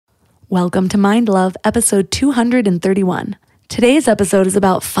Welcome to Mind Love, episode 231. Today's episode is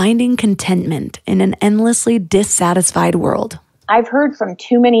about finding contentment in an endlessly dissatisfied world. I've heard from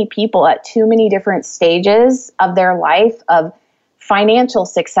too many people at too many different stages of their life of financial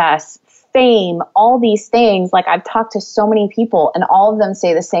success, fame, all these things. Like I've talked to so many people and all of them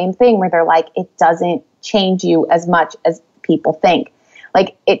say the same thing where they're like, it doesn't change you as much as people think.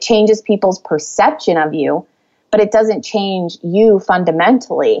 Like it changes people's perception of you, but it doesn't change you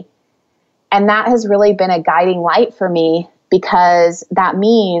fundamentally. And that has really been a guiding light for me because that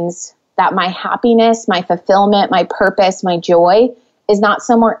means that my happiness, my fulfillment, my purpose, my joy is not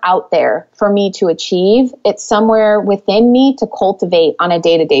somewhere out there for me to achieve. It's somewhere within me to cultivate on a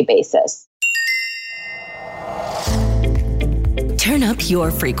day-to-day basis. Turn up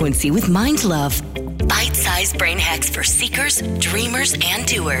your frequency with Mind Love. Bite-sized brain hacks for seekers, dreamers, and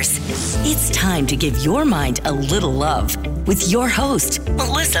doers. It's time to give your mind a little love with your host,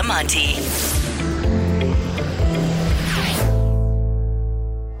 Melissa Monti.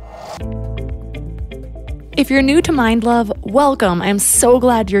 If you're new to Mind Love, welcome. I'm so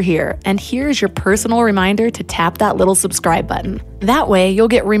glad you're here. And here's your personal reminder to tap that little subscribe button. That way, you'll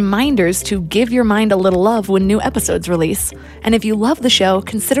get reminders to give your mind a little love when new episodes release. And if you love the show,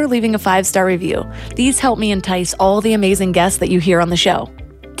 consider leaving a 5-star review. These help me entice all the amazing guests that you hear on the show.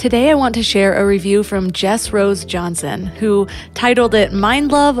 Today, I want to share a review from Jess Rose Johnson, who titled it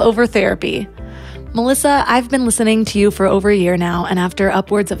Mind Love Over Therapy. Melissa, I've been listening to you for over a year now, and after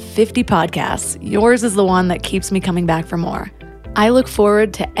upwards of 50 podcasts, yours is the one that keeps me coming back for more. I look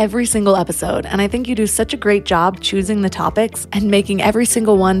forward to every single episode, and I think you do such a great job choosing the topics and making every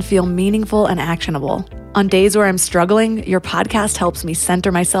single one feel meaningful and actionable. On days where I'm struggling, your podcast helps me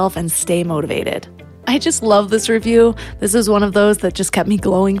center myself and stay motivated. I just love this review. This is one of those that just kept me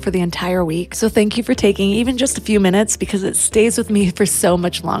glowing for the entire week, so thank you for taking even just a few minutes because it stays with me for so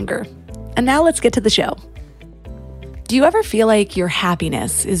much longer. And now let's get to the show. Do you ever feel like your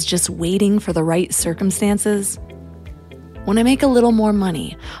happiness is just waiting for the right circumstances? When I make a little more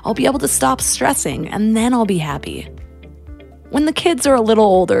money, I'll be able to stop stressing and then I'll be happy. When the kids are a little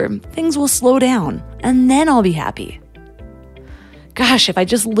older, things will slow down and then I'll be happy. Gosh, if I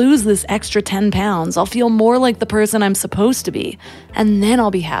just lose this extra 10 pounds, I'll feel more like the person I'm supposed to be and then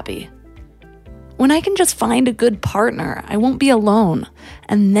I'll be happy. When I can just find a good partner, I won't be alone,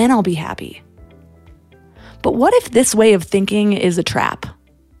 and then I'll be happy. But what if this way of thinking is a trap?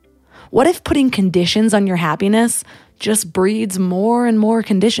 What if putting conditions on your happiness just breeds more and more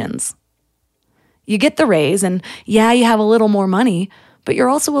conditions? You get the raise, and yeah, you have a little more money, but you're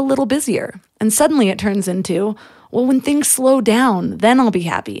also a little busier. And suddenly it turns into, well, when things slow down, then I'll be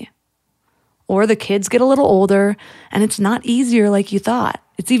happy. Or the kids get a little older, and it's not easier like you thought.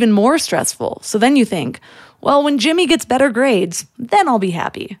 It's even more stressful. So then you think, well, when Jimmy gets better grades, then I'll be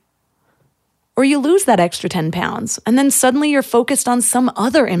happy. Or you lose that extra 10 pounds, and then suddenly you're focused on some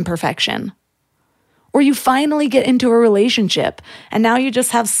other imperfection. Or you finally get into a relationship, and now you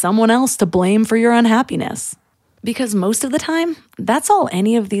just have someone else to blame for your unhappiness. Because most of the time, that's all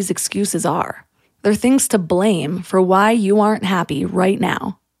any of these excuses are. They're things to blame for why you aren't happy right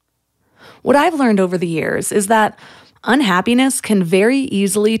now. What I've learned over the years is that unhappiness can very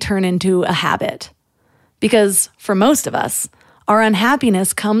easily turn into a habit. Because for most of us, our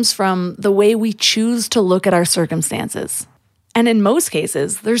unhappiness comes from the way we choose to look at our circumstances. And in most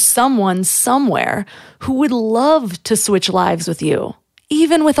cases, there's someone somewhere who would love to switch lives with you,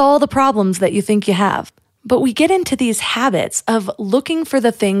 even with all the problems that you think you have. But we get into these habits of looking for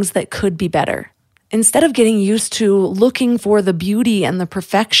the things that could be better. Instead of getting used to looking for the beauty and the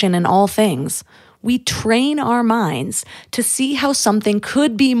perfection in all things, we train our minds to see how something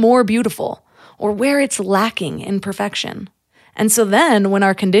could be more beautiful or where it's lacking in perfection. And so then when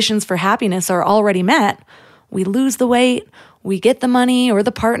our conditions for happiness are already met, we lose the weight, we get the money or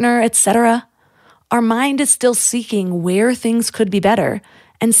the partner, etc. Our mind is still seeking where things could be better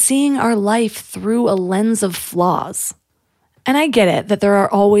and seeing our life through a lens of flaws. And I get it that there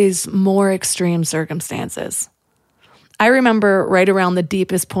are always more extreme circumstances. I remember right around the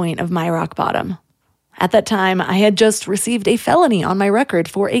deepest point of my rock bottom. At that time, I had just received a felony on my record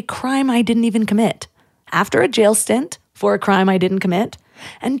for a crime I didn't even commit, after a jail stint for a crime I didn't commit,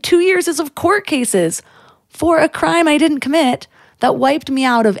 and 2 years of court cases for a crime I didn't commit that wiped me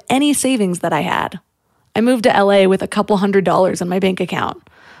out of any savings that I had. I moved to LA with a couple $100s in my bank account.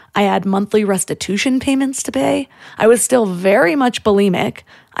 I had monthly restitution payments to pay. I was still very much bulimic.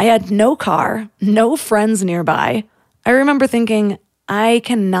 I had no car, no friends nearby. I remember thinking, I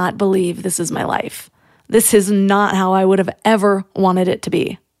cannot believe this is my life. This is not how I would have ever wanted it to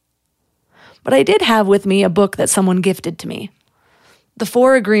be. But I did have with me a book that someone gifted to me. The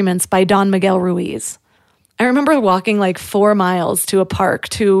Four Agreements by Don Miguel Ruiz. I remember walking like 4 miles to a park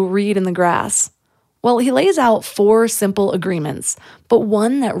to read in the grass. Well, he lays out 4 simple agreements, but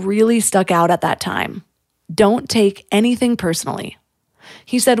one that really stuck out at that time. Don't take anything personally.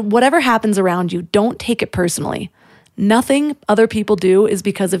 He said, whatever happens around you, don't take it personally. Nothing other people do is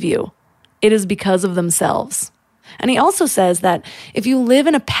because of you. It is because of themselves. And he also says that if you live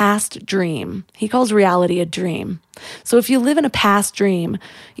in a past dream, he calls reality a dream. So if you live in a past dream,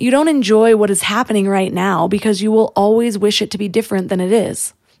 you don't enjoy what is happening right now because you will always wish it to be different than it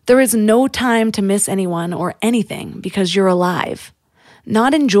is. There is no time to miss anyone or anything because you're alive.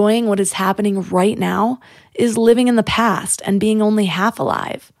 Not enjoying what is happening right now is living in the past and being only half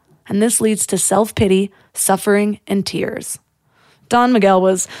alive. And this leads to self-pity, suffering, and tears. Don Miguel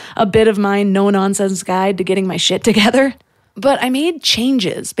was a bit of my no-nonsense guide to getting my shit together, but I made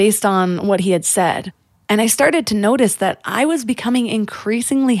changes based on what he had said, and I started to notice that I was becoming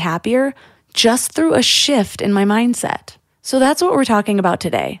increasingly happier just through a shift in my mindset. So that's what we're talking about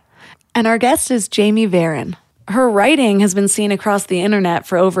today. And our guest is Jamie Varon. Her writing has been seen across the internet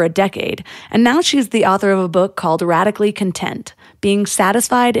for over a decade, and now she's the author of a book called Radically Content, Being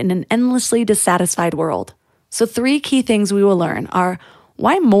Satisfied in an Endlessly Dissatisfied World. So 3 key things we will learn are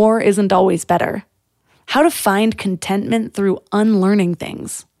why more isn't always better, how to find contentment through unlearning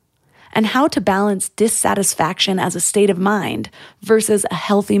things, and how to balance dissatisfaction as a state of mind versus a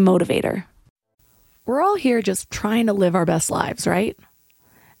healthy motivator. We're all here just trying to live our best lives, right?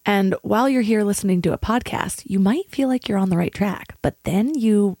 And while you're here listening to a podcast, you might feel like you're on the right track, but then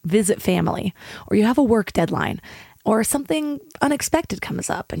you visit family, or you have a work deadline, or something unexpected comes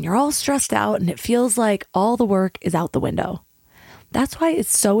up and you're all stressed out and it feels like all the work is out the window. That's why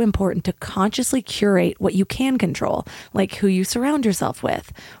it's so important to consciously curate what you can control, like who you surround yourself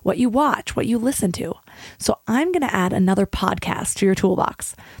with, what you watch, what you listen to. So I'm going to add another podcast to your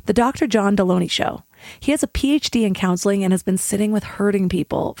toolbox, The Dr. John Deloney Show. He has a PhD in counseling and has been sitting with hurting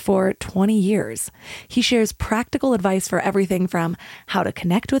people for 20 years. He shares practical advice for everything from how to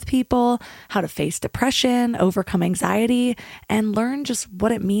connect with people, how to face depression, overcome anxiety, and learn just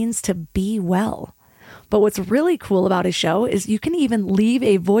what it means to be well. But what's really cool about his show is you can even leave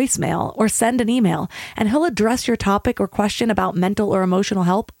a voicemail or send an email, and he'll address your topic or question about mental or emotional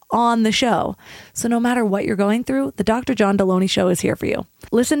help on the show. So no matter what you're going through, the Dr. John Deloney Show is here for you.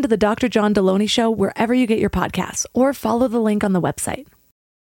 Listen to the Dr. John Deloney Show wherever you get your podcasts, or follow the link on the website.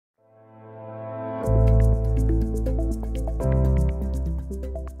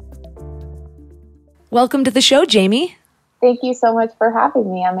 Welcome to the show, Jamie. Thank you so much for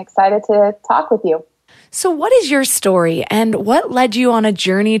having me. I'm excited to talk with you. So what is your story and what led you on a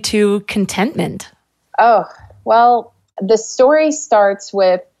journey to contentment? Oh, well, the story starts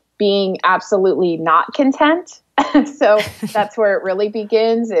with being absolutely not content. So that's where it really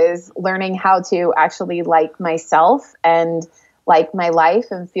begins, is learning how to actually like myself and like my life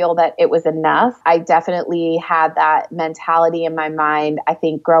and feel that it was enough. I definitely had that mentality in my mind. I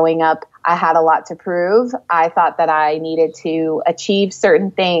think growing up, I had a lot to prove. I thought that I needed to achieve certain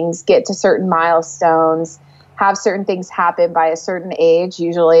things, get to certain milestones, have certain things happen by a certain age.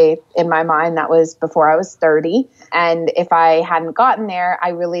 Usually in my mind, that was before I was 30. And if I hadn't gotten there, I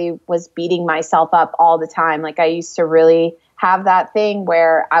really was beating myself up all the time. Like I used to really have that thing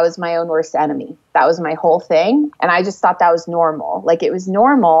where I was my own worst enemy. That was my whole thing. And I just thought that was normal. Like it was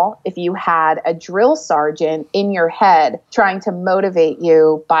normal if you had a drill sergeant in your head trying to motivate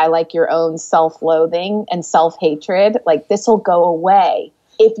you by like your own self-loathing and self-hatred. Like this will go away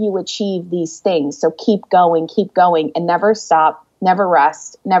if you achieve these things. So keep going and never stop, never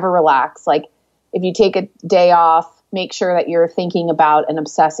rest, never relax. Like if you take a day off, make sure that you're thinking about and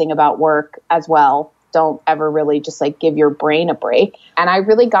obsessing about work as well. Don't ever really just like give your brain a break. And I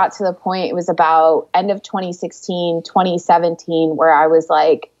really got to the point, it was about end of 2016, 2017, where I was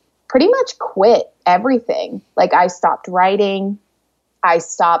like pretty much quit everything. Like I stopped writing. I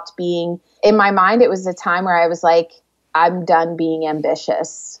stopped being, in my mind, it was a time where I was like, I'm done being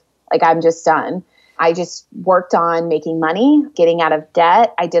ambitious. Like I'm just done. I just worked on making money, getting out of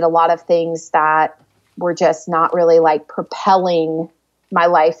debt. I did a lot of things that were just not really like propelling my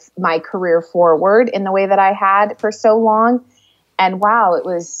life, my career forward in the way that I had for so long. And wow, it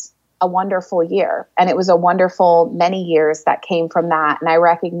was a wonderful year. And it was a wonderful many years that came from that. And I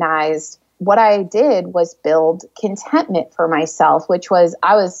recognized what I did was build contentment for myself, which was,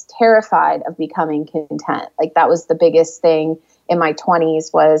 I was terrified of becoming content. Like that was the biggest thing in my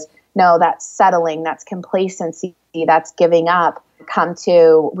 20s was, no, that's settling, that's complacency, that's giving up. Come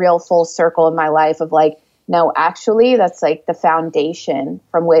to real full circle in my life of like, no, actually, that's like the foundation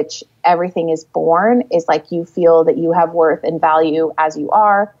from which everything is born is like you feel that you have worth and value as you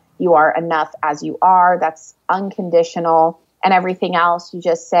are. You are enough as you are. That's unconditional. And everything else, you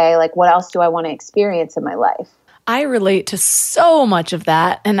just say, like, what else do I want to experience in my life? I relate to so much of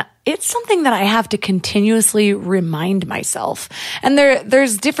that. And it's something that I have to continuously remind myself. And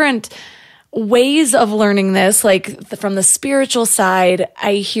there's different ways of learning this. Like from the spiritual side,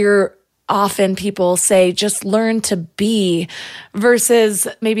 I hear often people say, just learn to be, versus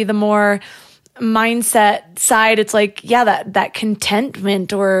maybe the more mindset side. It's like, yeah, that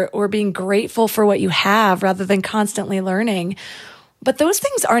contentment or being grateful for what you have rather than constantly learning. But those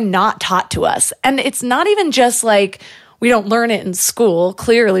things are not taught to us. And it's not even just like we don't learn it in school.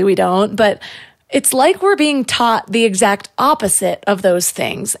 Clearly we don't, but it's like we're being taught the exact opposite of those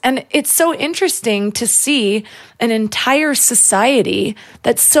things. And it's so interesting to see an entire society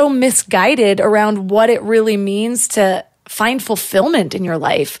that's so misguided around what it really means to find fulfillment in your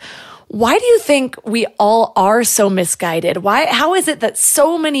life. Why do you think we all are so misguided? How is it that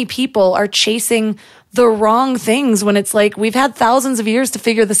so many people are chasing the wrong things when it's like we've had thousands of years to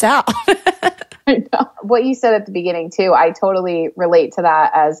figure this out? I know. What you said at the beginning too, I totally relate to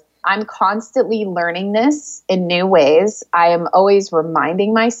that, as I'm constantly learning this in new ways. I am always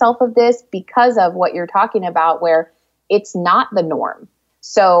reminding myself of this because of what you're talking about, where it's not the norm.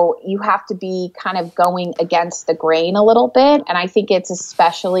 So you have to be kind of going against the grain a little bit. And I think it's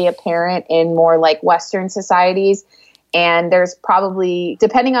especially apparent in more like Western societies. And there's probably,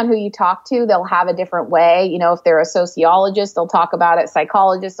 depending on who you talk to, they'll have a different way. You know, if they're a sociologist, they'll talk about it.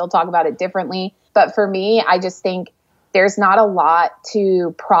 Psychologists, they'll talk about it differently. But for me, I just think there's not a lot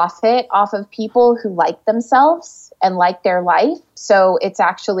to profit off of people who like themselves and like their life. So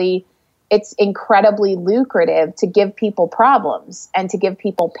it's incredibly lucrative to give people problems and to give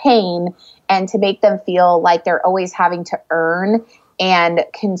people pain and to make them feel like they're always having to earn and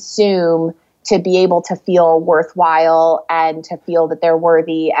consume to be able to feel worthwhile and to feel that they're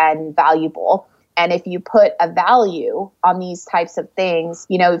worthy and valuable. And if you put a value on these types of things,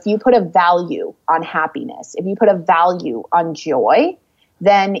 you know, if you put a value on happiness, if you put a value on joy,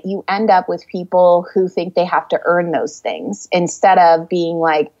 then you end up with people who think they have to earn those things instead of being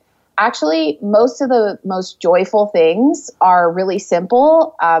like, actually, most of the most joyful things are really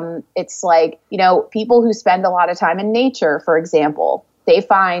simple. It's like, you know, people who spend a lot of time in nature, for example, they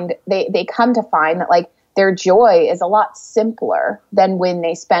come to find that like their joy is a lot simpler than when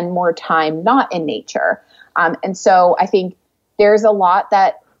they spend more time not in nature. And so I think there's a lot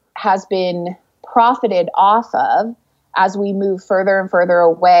that has been profited off of as we move further and further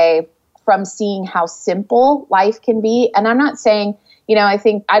away from seeing how simple life can be. And I'm not saying, you know, I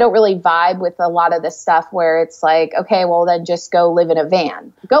think I don't really vibe with a lot of the stuff where it's like, okay, well then just go live in a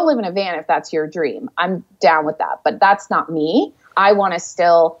van. Go live in a van if that's your dream. I'm down with that, but that's not me. I want to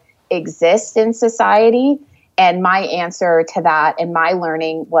still exist in society. And my answer to that and my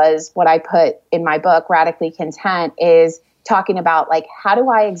learning was what I put in my book, Radically Content, is talking about like, how do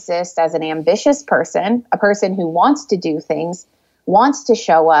I exist as an ambitious person, a person who wants to do things, wants to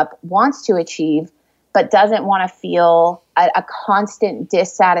show up, wants to achieve, but doesn't want to feel a constant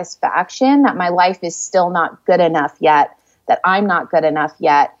dissatisfaction that my life is still not good enough yet, that I'm not good enough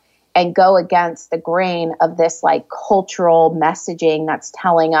yet, and go against the grain of this like cultural messaging that's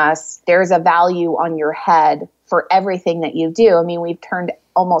telling us there's a value on your head for everything that you do. I mean, we've turned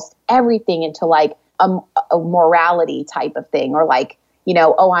almost everything into like a morality type of thing, or like, you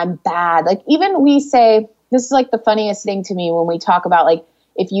know, oh, I'm bad. Like even we say, this is like the funniest thing to me when we talk about like,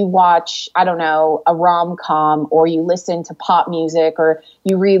 if you watch, I don't know, a rom-com, or you listen to pop music, or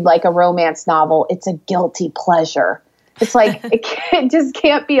you read like a romance novel, it's a guilty pleasure. It's like, it just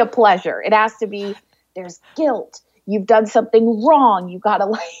can't be a pleasure. It has to be, there's guilt. You've done something wrong. You got to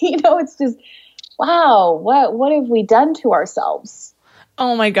like, you know, it's just, wow, what have we done to ourselves?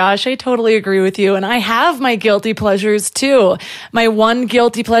 Oh my gosh, I totally agree with you. And I have my guilty pleasures too. My one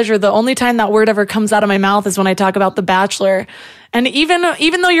guilty pleasure, the only time that word ever comes out of my mouth is when I talk about The Bachelor. And even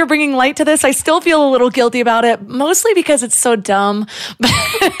though you're bringing light to this, I still feel a little guilty about it, mostly because it's so dumb.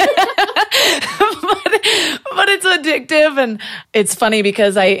 But it's addictive. And it's funny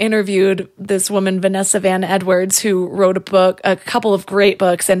because I interviewed this woman, Vanessa Van Edwards, who wrote a couple of great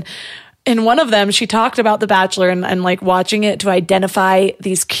books. And in one of them, she talked about The Bachelor and like watching it to identify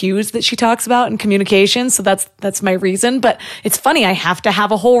these cues that she talks about in communication. So that's my reason. But it's funny. I have to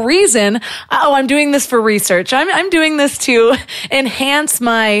have a whole reason. Oh, I'm doing this for research. I'm doing this to enhance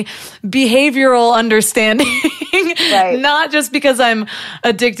my behavioral understanding, right. Not just because I'm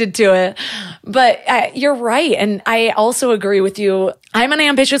addicted to it. But you're right. And I also agree with you. I'm an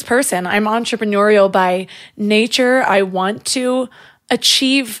ambitious person. I'm entrepreneurial by nature. I want to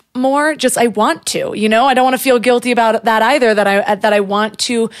achieve more. Just, I want to, I don't want to feel guilty about that either, that I want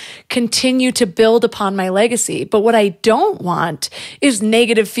to continue to build upon my legacy. But what I don't want is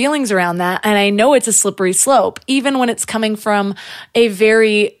negative feelings around that. And I know it's a slippery slope, even when it's coming from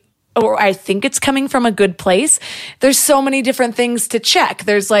or I think it's coming from a good place. There's so many different things to check.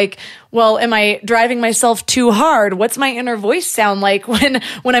 There's like, well, am I driving myself too hard? What's my inner voice sound like when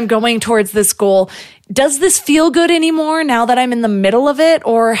I'm going towards this goal? Does this feel good anymore now that I'm in the middle of it?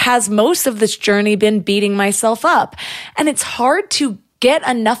 Or has most of this journey been beating myself up? And it's hard to get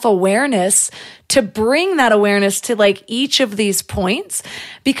enough awareness to bring that awareness to like each of these points,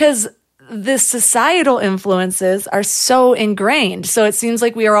 because the societal influences are so ingrained. So it seems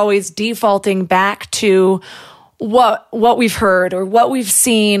like we are always defaulting back to what we've heard or what we've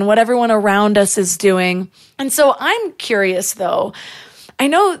seen, what everyone around us is doing. And so I'm curious though, I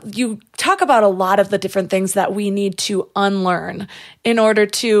know you talk about a lot of the different things that we need to unlearn in order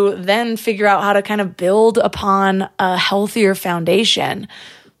to then figure out how to kind of build upon a healthier foundation.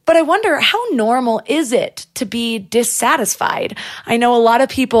 But I wonder, how normal is it to be dissatisfied? I know a lot of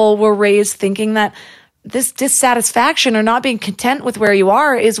people were raised thinking that this dissatisfaction or not being content with where you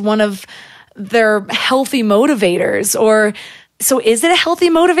are is one of their healthy motivators. So is it a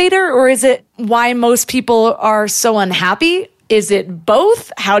healthy motivator, or is it why most people are so unhappy? Is it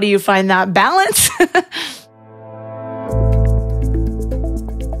both? How do you find that balance?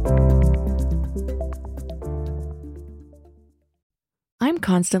 I'm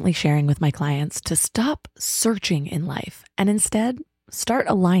constantly sharing with my clients to stop searching in life and instead start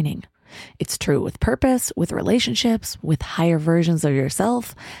aligning. It's true with purpose, with relationships, with higher versions of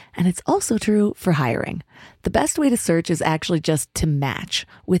yourself, and it's also true for hiring. The best way to search is actually just to match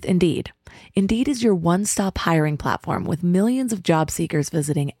with Indeed. Indeed is your one-stop hiring platform with millions of job seekers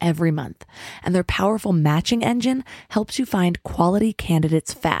visiting every month, and their powerful matching engine helps you find quality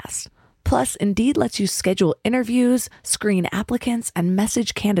candidates fast. Plus, Indeed lets you schedule interviews, screen applicants, and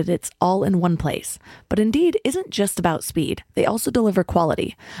message candidates all in one place. But Indeed isn't just about speed. They also deliver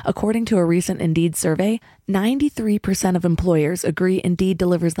quality. According to a recent Indeed survey, 93% of employers agree Indeed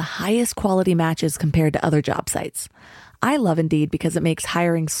delivers the highest quality matches compared to other job sites. I love Indeed because it makes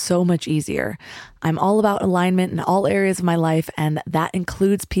hiring so much easier. I'm all about alignment in all areas of my life, and that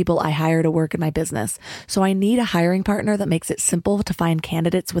includes people I hire to work in my business. So I need a hiring partner that makes it simple to find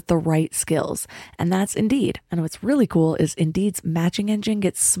candidates with the right skills. And that's Indeed. And what's really cool is Indeed's matching engine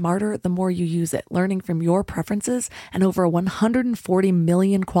gets smarter the more you use it, learning from your preferences and over 140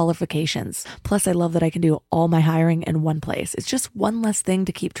 million qualifications. Plus, I love that I can do all my hiring in one place. It's just one less thing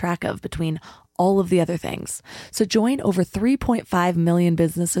to keep track of between all of the other things. So join over 3.5 million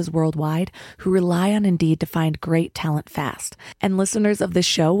businesses worldwide who rely on Indeed to find great talent fast. And listeners of this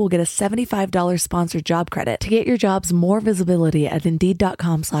show will get a $75 sponsored job credit to get your jobs more visibility at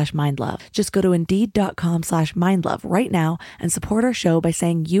Indeed.com/mindlove. Just go to Indeed.com/mindlove right now and support our show by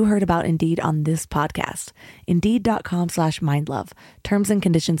saying you heard about Indeed on this podcast. Indeed.com/mindlove. Terms and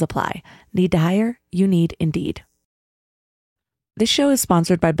conditions apply. Need to hire? You need Indeed. This show is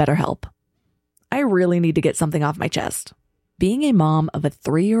sponsored by BetterHelp. I really need to get something off my chest. Being a mom of a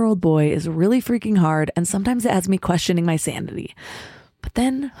 3-year-old boy is really freaking hard, and sometimes it has me questioning my sanity. But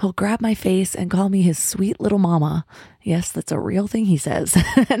then he'll grab my face and call me his sweet little mama. Yes, that's a real thing he says,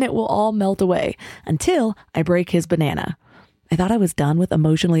 and it will all melt away until I break his banana. I thought I was done with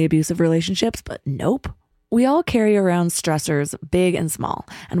emotionally abusive relationships, but nope. We all carry around stressors, big and small,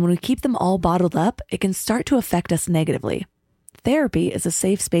 and when we keep them all bottled up, it can start to affect us negatively. Therapy is a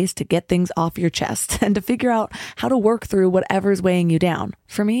safe space to get things off your chest and to figure out how to work through whatever's weighing you down.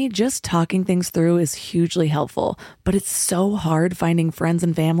 For me, just talking things through is hugely helpful, but it's so hard finding friends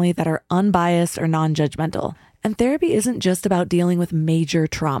and family that are unbiased or non-judgmental. And therapy isn't just about dealing with major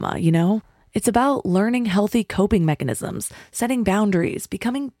trauma, you know? It's about learning healthy coping mechanisms, setting boundaries,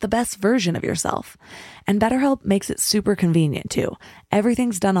 becoming the best version of yourself. And BetterHelp makes it super convenient too.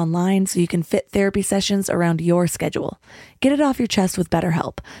 Everything's done online so you can fit therapy sessions around your schedule. Get it off your chest with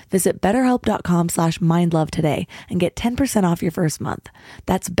BetterHelp. Visit BetterHelp.com/mindlove today and get 10% off your first month.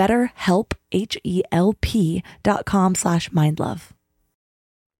 That's BetterHelp, HELP.com/mindlove.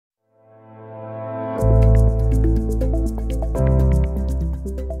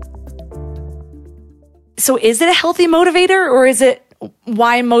 So is it a healthy motivator, or is it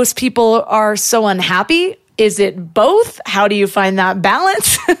why most people are so unhappy? Is it both? How do you find that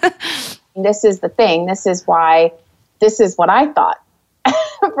balance? This is the thing. This is what I thought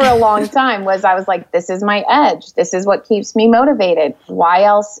for a long time was I was like, this is my edge. This is what keeps me motivated. Why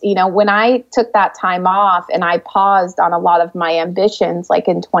else? When I took that time off and I paused on a lot of my ambitions, like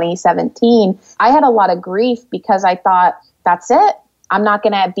in 2017, I had a lot of grief because I thought, that's it. I'm not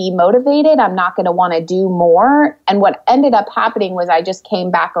going to be motivated. I'm not going to want to do more. And what ended up happening was I just came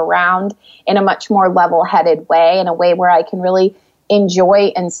back around in a much more level-headed way, in a way where I can really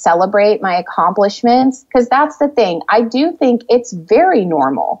enjoy and celebrate my accomplishments. Because that's the thing. I do think it's very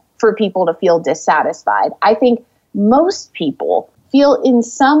normal for people to feel dissatisfied. I think most people feel in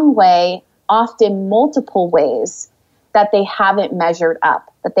some way, often multiple ways, that they haven't measured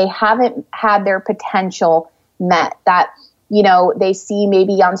up, that they haven't had their potential met, that they see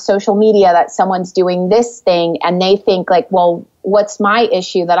maybe on social media that someone's doing this thing and they think like, well, what's my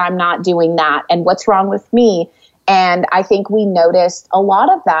issue that I'm not doing that? And what's wrong with me? And I think we noticed a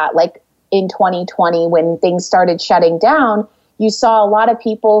lot of that, like in 2020, when things started shutting down, you saw a lot of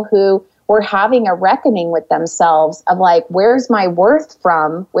people who were having a reckoning with themselves of like, where's my worth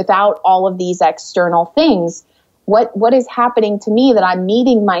from without all of these external things? What is happening to me that I'm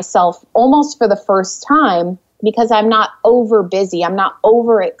meeting myself almost for the first time because I'm not over busy, I'm not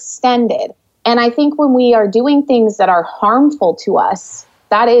overextended. And I think when we are doing things that are harmful to us,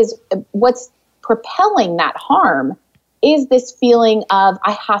 that is what's propelling that harm, is this feeling of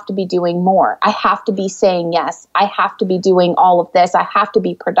I have to be doing more. I have to be saying yes. I have to be doing all of this. I have to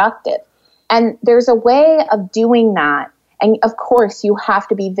be productive. And there's a way of doing that. And of course, you have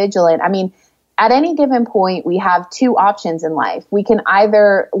to be vigilant. I mean, at any given point, we have two options in life. We can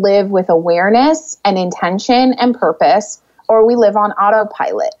either live with awareness and intention and purpose, or we live on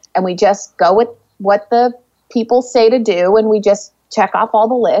autopilot and we just go with what the people say to do and we just check off all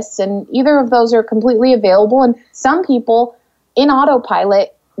the lists. And either of those are completely available. And some people in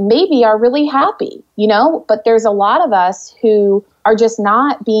autopilot maybe are really happy, but there's a lot of us who are just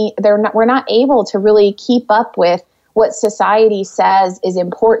we're not able to really keep up with what society says is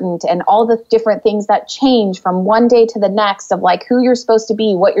important and all the different things that change from one day to the next of like who you're supposed to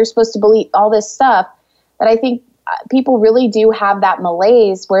be, what you're supposed to believe, all this stuff. That I think people really do have that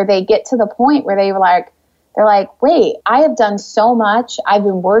malaise where they get to the point where they're like, wait, I have done so much. I've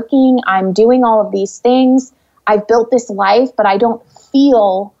been working. I'm doing all of these things. I've built this life, but I don't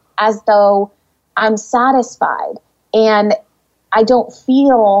feel as though I'm satisfied. And I don't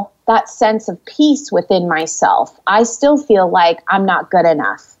feel that sense of peace within myself. I still feel like I'm not good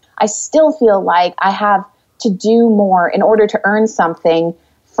enough. I still feel like I have to do more in order to earn something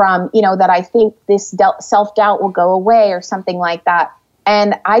from, that I think this self-doubt will go away or something like that.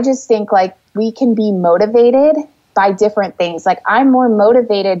 And I just think like we can be motivated by different things. Like I'm more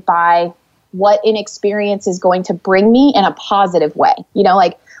motivated by what an experience is going to bring me in a positive way.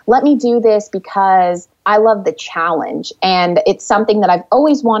 Like let me do this because I love the challenge and it's something that I've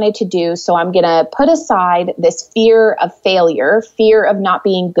always wanted to do. So I'm going to put aside this fear of failure, fear of not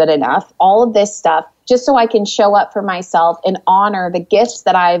being good enough, all of this stuff, just so I can show up for myself and honor the gifts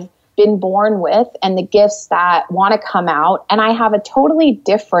that I've been born with and the gifts that want to come out. And I have a totally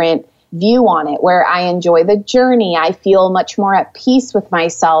different view on it where I enjoy the journey. I feel much more at peace with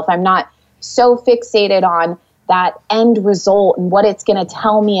myself. I'm not so fixated on that end result and what it's going to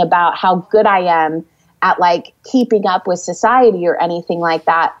tell me about how good I am at like keeping up with society or anything like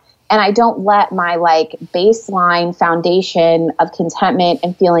that. And I don't let my like baseline foundation of contentment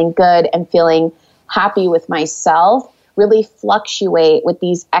and feeling good and feeling happy with myself really fluctuate with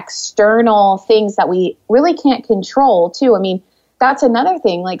these external things that we really can't control too. I mean, that's another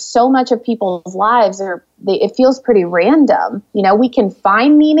thing. Like so much of people's lives it feels pretty random. We can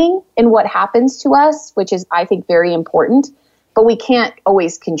find meaning in what happens to us, which is, I think, very important, but we can't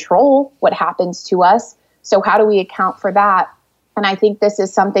always control what happens to us. So how do we account for that? And I think this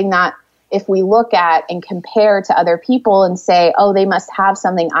is something that if we look at and compare to other people and say, oh, they must have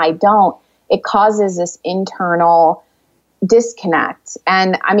something I don't, it causes this internal disconnect.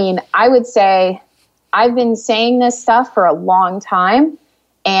 And I mean, I would say I've been saying this stuff for a long time,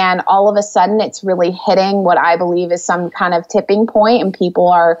 and all of a sudden it's really hitting what I believe is some kind of tipping point, and people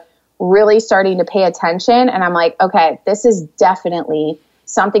are really starting to pay attention. And I'm like, okay, this is definitely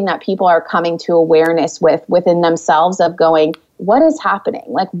something that people are coming to awareness within themselves of going, what is happening?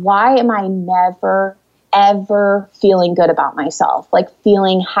 Like, why am I never, ever feeling good about myself? Like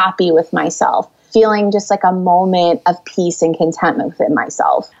feeling happy with myself, feeling just like a moment of peace and contentment within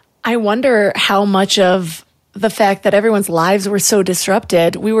myself. I wonder how much of the fact that everyone's lives were so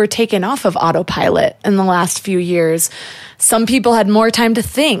disrupted, we were taken off of autopilot in the last few years. Some people had more time to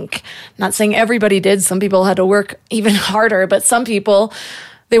think. Not saying everybody did. Some people had to work even harder, but some people,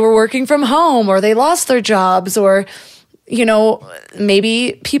 they were working from home or they lost their jobs or,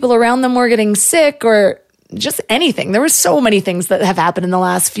 maybe people around them were getting sick or just anything. There were so many things that have happened in the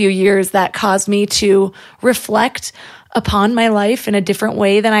last few years that caused me to reflect upon my life in a different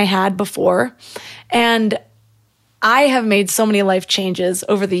way than I had before. And I have made so many life changes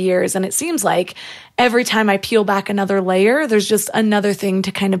over the years, and it seems like every time I peel back another layer, there's just another thing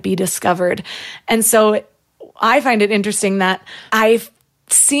to kind of be discovered. And so I find it interesting that I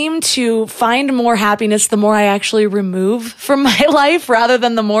seem to find more happiness the more I actually remove from my life rather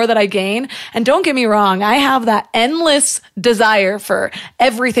than the more that I gain. And don't get me wrong, I have that endless desire for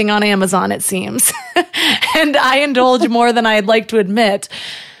everything on Amazon, it seems. And I indulge more than I'd like to admit.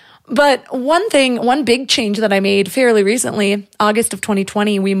 But one big change that I made fairly recently, August of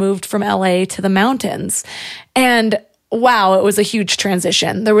 2020, we moved from LA to the mountains. And wow, it was a huge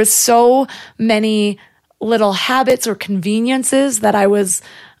transition. There was so many little habits or conveniences that I was,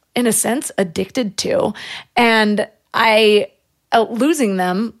 in a sense, addicted to. And losing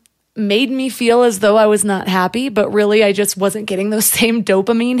them made me feel as though I was not happy, but really I just wasn't getting those same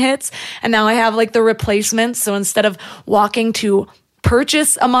dopamine hits. And now I have like the replacements. So instead of walking to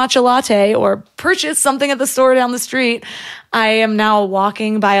purchase a matcha latte or purchase something at the store down the street, I am now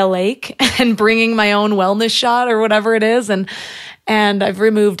walking by a lake and bringing my own wellness shot or whatever it is. And I've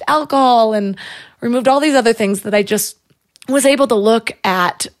removed alcohol and removed all these other things that I just was able to look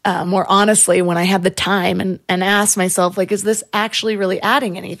at more honestly when I had the time and ask myself, like, is this actually really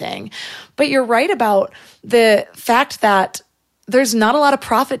adding anything? But you're right about the fact that there's not a lot of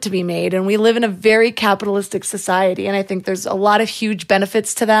profit to be made, and we live in a very capitalistic society, and I think there's a lot of huge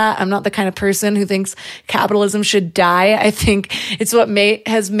benefits to that. I'm not the kind of person who thinks capitalism should die. I think it's what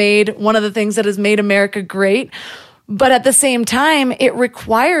has made one of the things that has made America great. But at the same time, it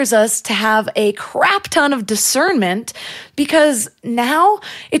requires us to have a crap ton of discernment, because now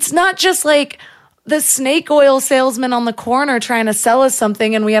it's not just like the snake oil salesman on the corner trying to sell us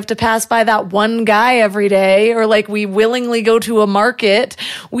something and we have to pass by that one guy every day, or like we willingly go to a market.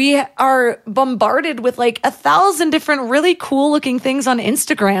 We are bombarded with like 1,000 different really cool looking things on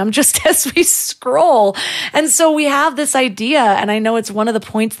Instagram just as we scroll. And so we have this idea, and I know it's one of the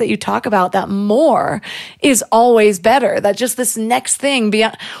points that you talk about, that more is always better, that just this next thing,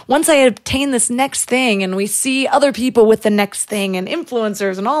 once I obtain this next thing, and we see other people with the next thing and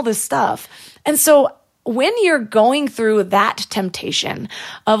influencers and all this stuff. And so when you're going through that temptation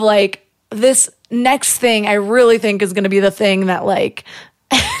of like, this next thing I really think is going to be the thing that like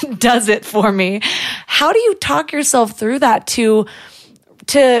does it for me, how do you talk yourself through that to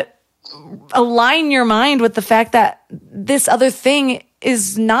align your mind with the fact that this other thing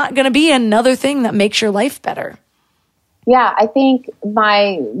is not going to be another thing that makes your life better? Yeah, I think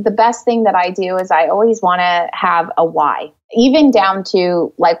the best thing that I do is I always want to have a why, even down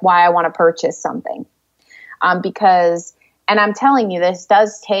to like why I want to purchase something. Because, and I'm telling you, this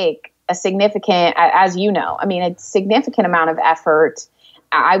does take a significant, as you know, I mean, it's a significant amount of effort.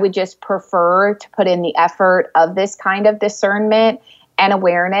 I would just prefer to put in the effort of this kind of discernment and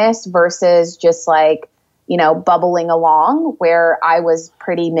awareness versus just like, you know, bubbling along where I was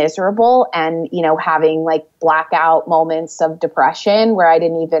pretty miserable and, you know, having like blackout moments of depression where I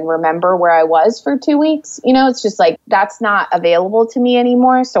didn't even remember where I was for 2 weeks. You know, it's just like, that's not available to me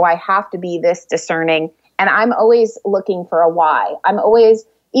anymore. So I have to be this discerning. And I'm always looking for a why. I'm always,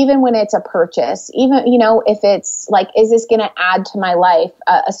 even when it's a purchase, even, you know, if it's like, is this going to add to my life?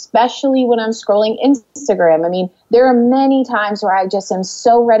 Especially when I'm scrolling Instagram. I mean, there are many times where I just am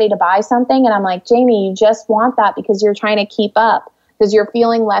so ready to buy something. And I'm like, Jamie, you just want that because you're trying to keep up, because you're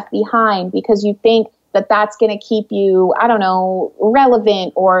feeling left behind, because you think that that's going to keep you, I don't know,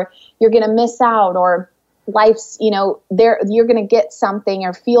 relevant, or you're going to miss out, or life's, you know, you're going to get something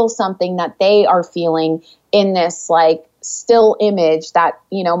or feel something that they are feeling in this like still image that,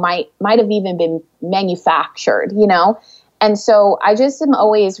 you know, might have even been manufactured, you know? And so I just am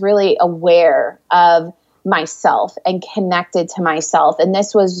always really aware of myself and connected to myself. And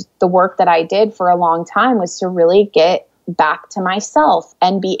this was the work that I did for a long time, was to really get back to myself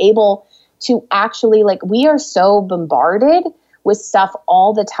and be able to actually, like, we are so bombarded with stuff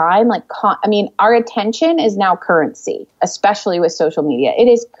all the time. Like, I mean, our attention is now currency, especially with social media. It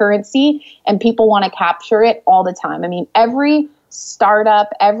is currency, and people want to capture it all the time. I mean, every startup,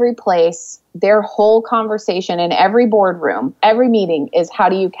 every place, their whole conversation in every boardroom, every meeting is, how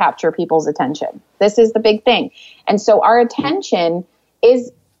do you capture people's attention? This is the big thing. And so our attention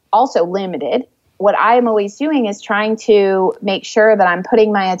is also limited. What I'm always doing is trying to make sure that I'm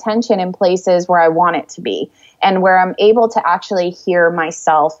putting my attention in places where I want it to be, and where I'm able to actually hear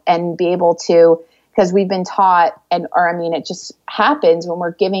myself and be able to, because we've been taught, it just happens when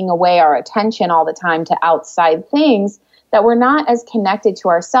we're giving away our attention all the time to outside things, that we're not as connected to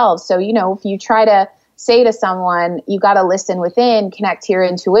ourselves. So, you know, if you try to say to someone, you got to listen within, connect to your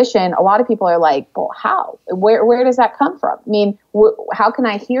intuition, a lot of people are like, well, how? Where does that come from? I mean, how can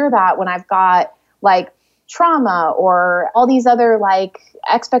I hear that when I've got like trauma or all these other like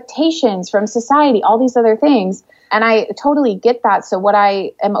expectations from society, all these other things. And I totally get that. So what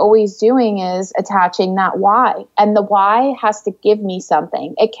I am always doing is attaching that why. And the why has to give me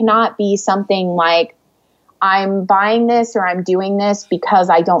something. It cannot be something like, I'm buying this or I'm doing this because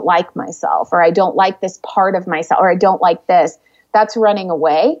I don't like myself, or I don't like this part of myself, or I don't like this. That's running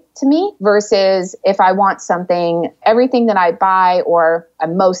away to me, versus if I want something, everything that I buy, or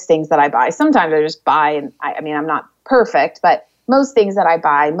most things that I buy, sometimes I just buy, and I mean, I'm not perfect, but most things that I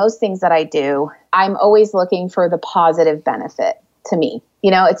buy, most things that I do, I'm always looking for the positive benefit to me. You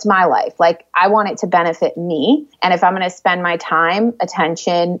know, it's my life. Like, I want it to benefit me. And if I'm going to spend my time,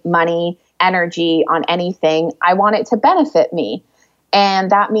 attention, money, energy on anything, I want it to benefit me. And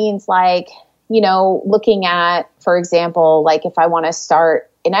that means like, you know, looking at, for example, like if I want to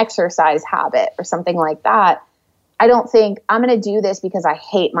start an exercise habit or something like that, I don't think I'm going to do this because I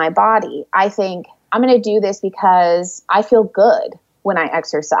hate my body. I think I'm going to do this because I feel good when I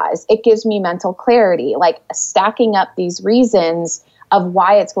exercise. It gives me mental clarity, like stacking up these reasons of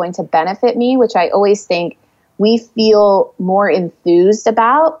why it's going to benefit me, which I always think we feel more enthused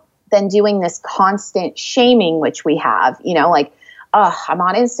about than doing this constant shaming, which we have, you know, like, oh, I'm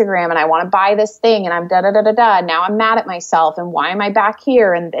on Instagram and I want to buy this thing and I'm da-da-da-da-da. Now I'm mad at myself and why am I back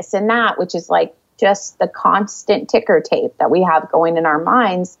here and this and that, which is like just the constant ticker tape that we have going in our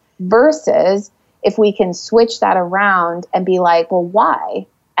minds, versus if we can switch that around and be like, well, why?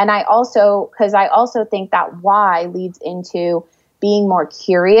 And because I also think that why leads into being more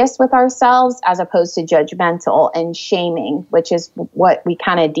curious with ourselves as opposed to judgmental and shaming, which is what we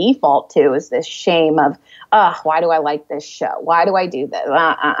kind of default to, is this shame of, why do I like this show? Why do I do this?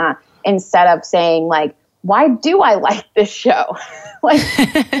 Instead of saying like, why do I like this show? Like,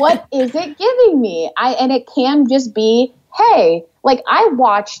 what is it giving me? And it can just be, hey, like I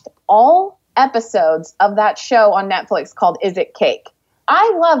watched all episodes of that show on Netflix called Is It Cake?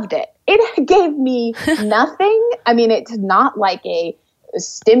 I loved it. It gave me nothing. I mean, it's not like a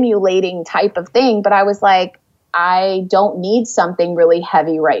stimulating type of thing, but I was like, I don't need something really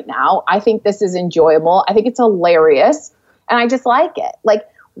heavy right now. I think this is enjoyable. I think it's hilarious. And I just like it. Like,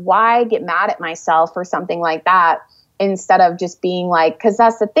 why get mad at myself for something like that instead of just being like, because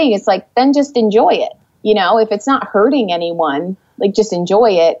that's the thing. It's like, then just enjoy it. You know, if it's not hurting anyone, like just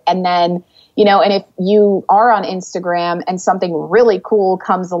enjoy it. And then, you know, and if you are on Instagram and something really cool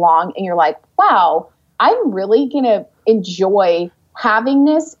comes along and you're like, wow, I'm really going to enjoy having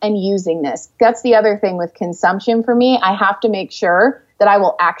this and using this. That's the other thing with consumption for me. I have to make sure that I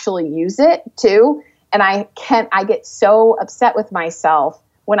will actually use it too. And I get so upset with myself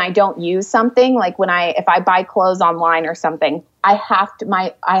when I don't use something. Like if I buy clothes online or something, I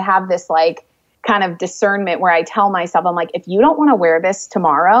have this like kind of discernment where I tell myself, I'm like, if you don't want to wear this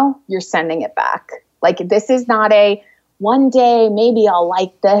tomorrow, you're sending it back. Like, this is not a one day, maybe I'll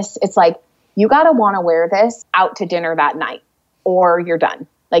like this. It's like, you got to want to wear this out to dinner that night or you're done.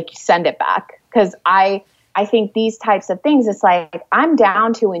 Like, send it back. Cause I think these types of things, it's like, I'm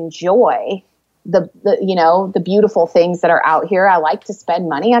down to enjoy the beautiful things that are out here. I like to spend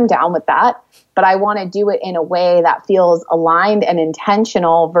money. I'm down with that, but I want to do it in a way that feels aligned and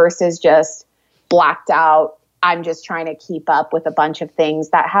intentional versus just blacked out. I'm just trying to keep up with a bunch of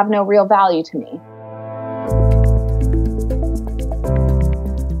things that have no real value to me.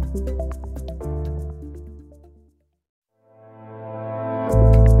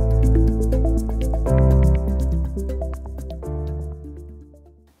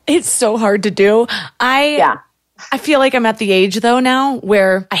 It's so hard to do. I feel like I'm at the age though now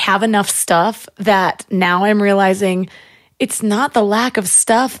where I have enough stuff that now I'm realizing it's not the lack of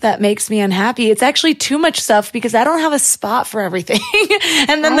stuff that makes me unhappy. It's actually too much stuff because I don't have a spot for everything.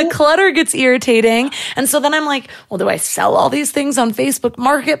 And then the clutter gets irritating. And so then I'm like, well, do I sell all these things on Facebook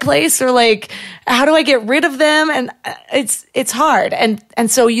Marketplace, or like, how do I get rid of them? And it's hard. And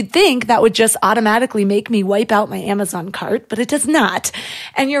so you'd think that would just automatically make me wipe out my Amazon cart, but it does not.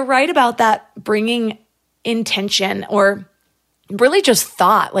 And you're right about that bringing intention, or really just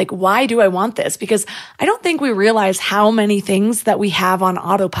thought, like, why do I want this? Because I don't think we realize how many things that we have on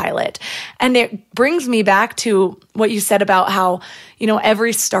autopilot. And it brings me back to what you said about how,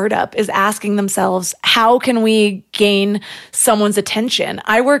 every startup is asking themselves, how can we gain someone's attention?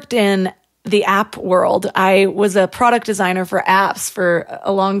 I worked in the app world. I was a product designer for apps for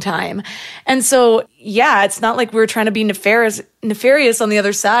a long time. And so, it's not like we were trying to be nefarious on the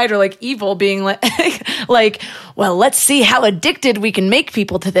other side, or like evil, being like, well, let's see how addicted we can make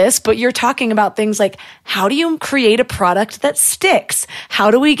people to this. But you're talking about things like, how do you create a product that sticks? How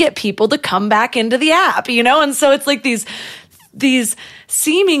do we get people to come back into the app? And so it's like these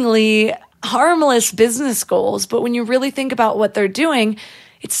seemingly harmless business goals, but when you really think about what they're doing,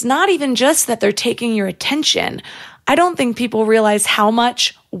 it's not even just that they're taking your attention. I don't think people realize how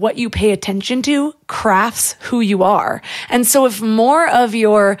much what you pay attention to crafts who you are. And so if more of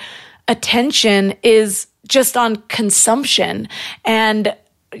your attention is just on consumption and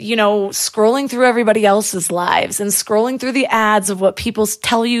scrolling through everybody else's lives and scrolling through the ads of what people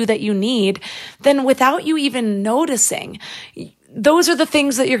tell you that you need, then without you even noticing, those are the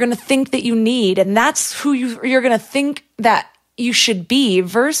things that you're going to think that you need. And that's who you're going to think that you should be,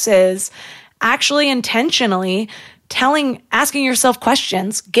 versus actually intentionally asking yourself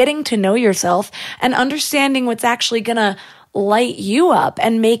questions, getting to know yourself, and understanding what's actually going to light you up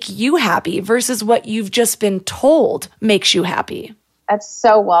and make you happy versus what you've just been told makes you happy. That's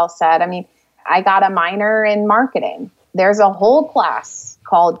so well said. I mean, I got a minor in marketing. There's a whole class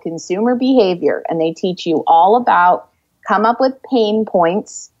called consumer behavior, and they teach you all about come up with pain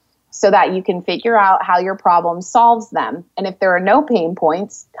points so that you can figure out how your problem solves them. And if there are no pain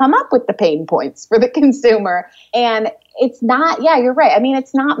points, come up with the pain points for the consumer. And it's not, yeah, you're right. I mean,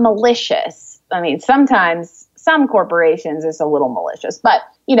 it's not malicious. I mean, sometimes some corporations is a little malicious, but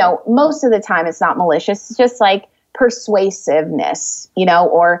most of the time it's not malicious. It's just like persuasiveness,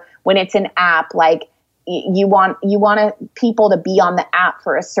 or when it's an app, like you want people to be on the app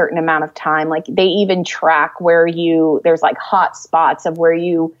for a certain amount of time. Like they even track there's like hot spots of where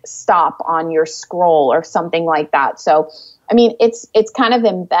you stop on your scroll or something like that. So, I mean, it's kind of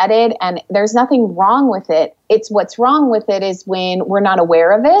embedded and there's nothing wrong with it. What's wrong with it is when we're not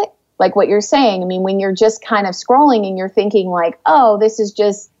aware of it. Like what you're saying. I mean, when you're just kind of scrolling and you're thinking like, oh, this is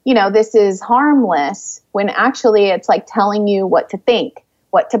just, this is harmless, when actually it's like telling you what to think,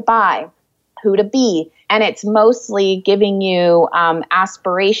 what to buy, who to be. And it's mostly giving you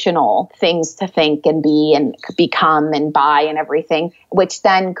aspirational things to think and be and become and buy and everything, which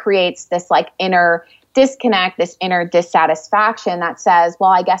then creates this like inner disconnect, this inner dissatisfaction that says,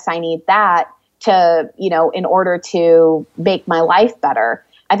 well, I guess I need that to, in order to make my life better.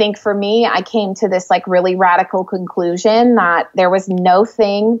 I think for me, I came to this like really radical conclusion that there was no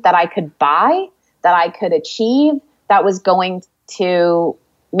thing that I could buy, that I could achieve, that was going to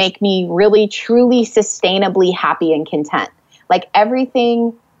make me really, truly, sustainably happy and content. Like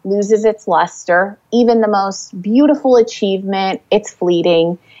everything loses its luster, even the most beautiful achievement, it's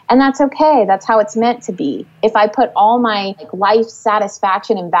fleeting. And that's okay. That's how it's meant to be. If I put all my life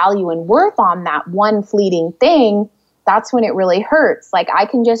satisfaction and value and worth on that one fleeting thing, that's when it really hurts. Like I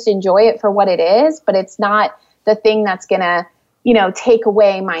can just enjoy it for what it is, but it's not the thing that's going to, take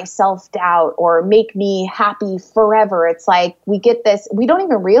away my self-doubt or make me happy forever. It's like we get this, we don't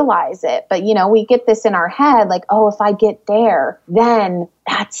even realize it, but we get this in our head like, oh, if I get there, then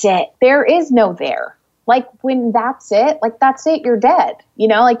that's it. There is no there. Like when that's it, you're dead.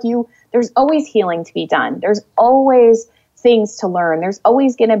 There's always healing to be done. There's always things to learn. There's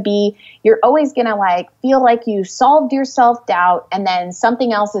always going to be, you're always going to feel like you solved your self-doubt and then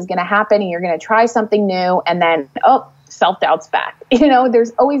something else is going to happen and you're going to try something new and then, self-doubt's back.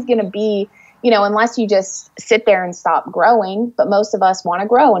 There's always going to be, unless you just sit there and stop growing, but most of us want to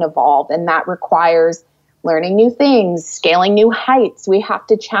grow and evolve. And that requires learning new things, scaling new heights. We have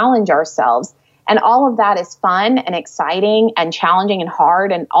to challenge ourselves. And all of that is fun and exciting and challenging and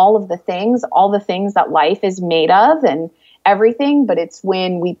hard and all the things that life is made of and everything. But it's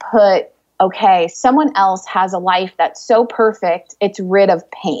when we put, okay, someone else has a life that's so perfect, it's rid of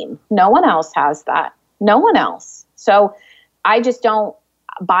pain. No one else has that. No one else. So I just don't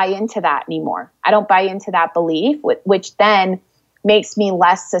buy into that anymore. I don't buy into that belief, which then makes me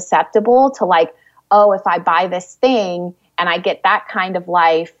less susceptible to if I buy this thing and I get that kind of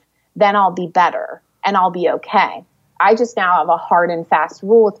life, then I'll be better and I'll be okay. I just now have a hard and fast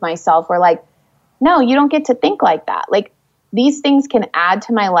rule with myself where no, you don't get to think like that. These things can add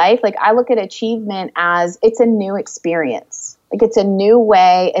to my life. I look at achievement as it's a new experience. It's a new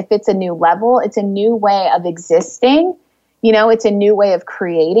way. If it's a new level, it's a new way of existing. It's a new way of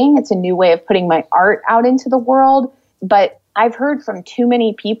creating. It's a new way of putting my art out into the world. But I've heard from too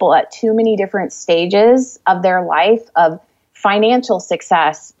many people at too many different stages of their life of financial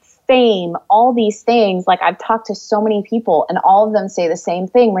success, fame, all these things. I've talked to so many people and all of them say the same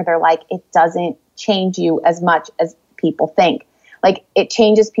thing where they're like, it doesn't change you as much as people think. It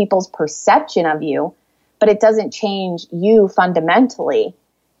changes people's perception of you, but it doesn't change you fundamentally.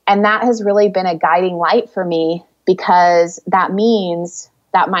 And that has really been a guiding light for me because that means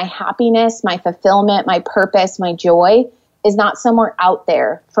that my happiness, my fulfillment, my purpose, my joy is not somewhere out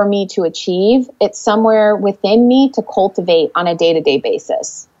there for me to achieve. It's somewhere within me to cultivate on a day-to-day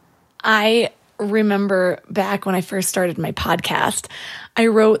basis. I remember back when I first started my podcast, I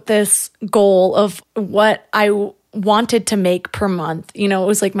wrote this goal of what I wanted to make per month. You know, it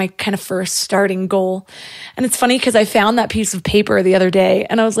was like my kind of first starting goal. And it's funny because I found that piece of paper the other day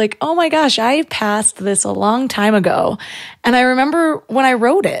and I was like, oh my gosh, I passed this a long time ago. And I remember when I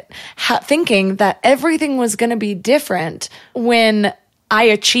wrote it, thinking that everything was going to be different when I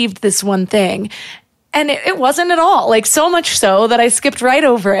achieved this one thing. And it wasn't at all. Like, so much so that I skipped right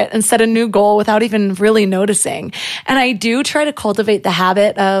over it and set a new goal without even really noticing. And I do try to cultivate the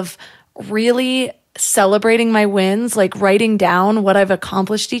habit of really celebrating my wins, like writing down what I've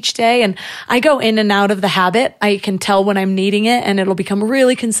accomplished each day. And I go in and out of the habit. I can tell when I'm needing it and it'll become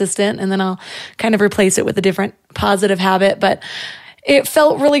really consistent. And then I'll kind of replace it with a different positive habit. But it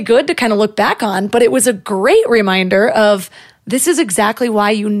felt really good to kind of look back on. But it was a great reminder of this is exactly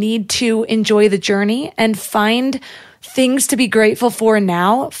why you need to enjoy the journey and find things to be grateful for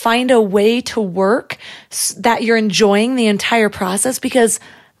now. Find a way to work that you're enjoying the entire process, because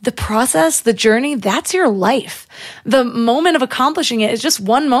the process, the journey, that's your life. The moment of accomplishing it is just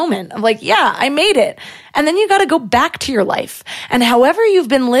one moment of like, yeah, I made it. And then you got to go back to your life. And however you've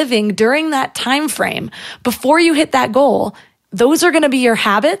been living during that time frame before you hit that goal, those are going to be your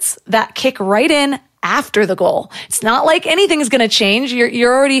habits that kick right in after the goal. It's not like anything's going to change.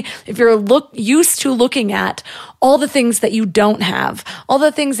 You're already, if you're used to looking at all the things that you don't have, all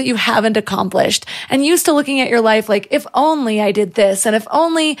the things that you haven't accomplished, and used to looking at your life like, if only I did this, and if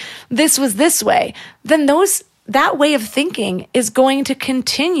only this was this way, then that way of thinking is going to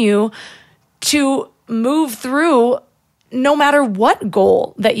continue to move through no matter what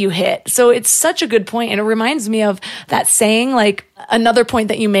goal that you hit. So it's such a good point. And it reminds me of that saying, like another point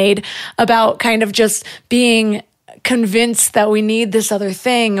that you made about kind of just being convinced that we need this other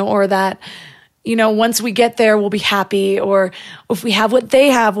thing, or that, you know, once we get there, we'll be happy, or if we have what they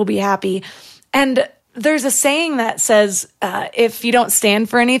have, we'll be happy. And there's a saying that says, if you don't stand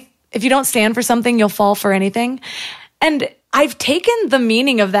for something, you'll fall for anything. And I've taken the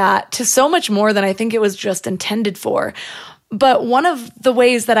meaning of that to so much more than I think it was just intended for. But one of the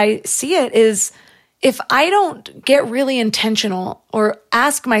ways that I see it is, if I don't get really intentional or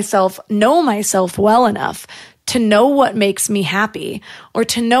know myself well enough to know what makes me happy, or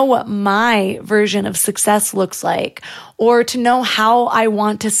to know what my version of success looks like, or to know how I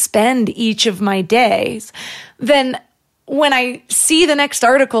want to spend each of my days, then when I see the next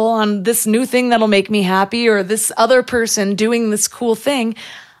article on this new thing that'll make me happy, or this other person doing this cool thing,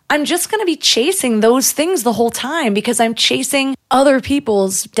 I'm just going to be chasing those things the whole time, because I'm chasing other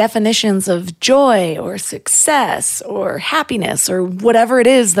people's definitions of joy or success or happiness or whatever it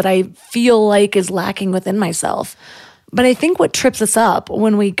is that I feel like is lacking within myself. But I think what trips us up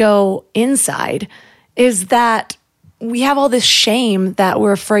when we go inside is that we have all this shame that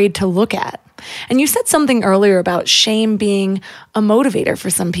we're afraid to look at. And you said something earlier about shame being a motivator for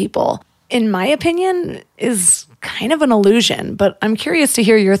some people. In my opinion, is kind of an illusion, but I'm curious to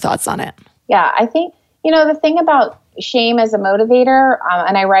hear your thoughts on it. Yeah, I think, the thing about shame as a motivator,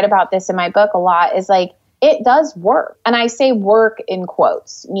 and I write about this in my book a lot, is like, it does work. And I say work in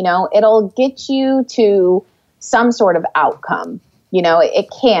quotes, it'll get you to some sort of outcome.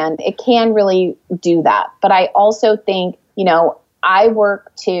 It can really do that. But I also think, I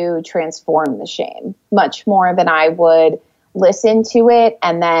work to transform the shame much more than I would listen to it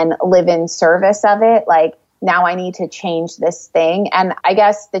and then live in service of it. Like, now I need to change this thing. And I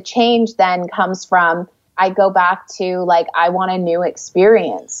guess the change then comes from, I go back to like, I want a new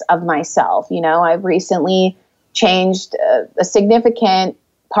experience of myself. I've recently changed a significant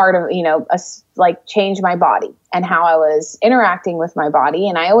part of, changed my body and how I was interacting with my body.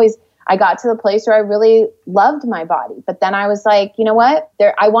 And I got to the place where I really loved my body. But then I was like, you know what?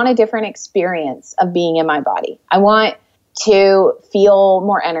 I want a different experience of being in my body. I want to feel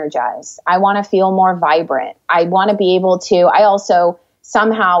more energized. I want to feel more vibrant. I want to be able to, I also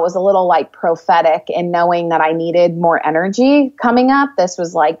somehow was a little like prophetic in knowing that I needed more energy coming up. This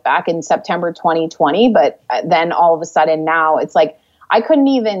was like back in September 2020. But then all of a sudden now it's like, I couldn't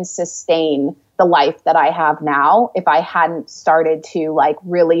even sustain the life that I have now if I hadn't started to like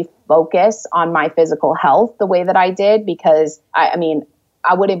really focus on my physical health the way that I did, because I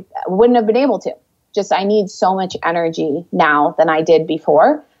wouldn't have been able to. Just, I need so much energy now than I did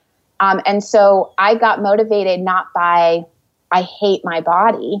before. And so I got motivated not by, I hate my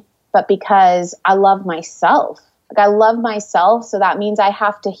body, but because I love myself. Like, I love myself. So that means I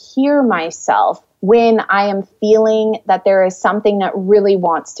have to hear myself when I am feeling that there is something that really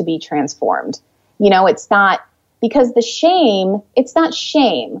wants to be transformed. It's not, because it's not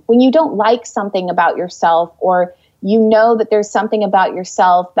shame. When you don't like something about yourself, or that there's something about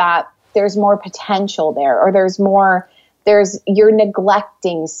yourself that there's more potential there, or you're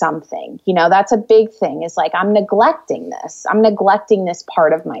neglecting something. That's a big thing, is like, I'm neglecting this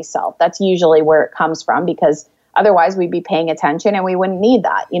part of myself. That's usually where it comes from, because otherwise we'd be paying attention and we wouldn't need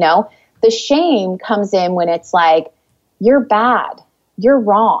that. The shame comes in when it's like, you're bad, you're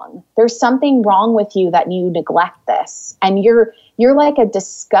wrong. There's something wrong with you that you neglect this. And you're like a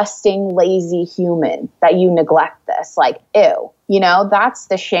disgusting, lazy human that you neglect this. Like, ew, that's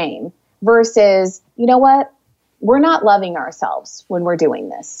the shame. Versus, you know what? We're not loving ourselves when we're doing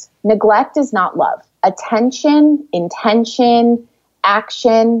this. Neglect is not love. Attention, intention,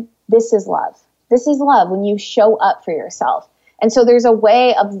 action, this is love. This is love when you show up for yourself. And so there's a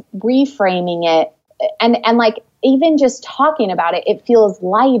way of reframing it. And like, even just talking about it, it feels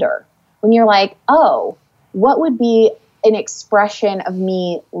lighter when you're like, oh, what would be an expression of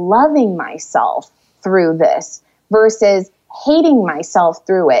me loving myself through this versus hating myself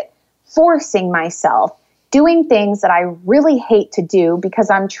through it, forcing myself, doing things that I really hate to do because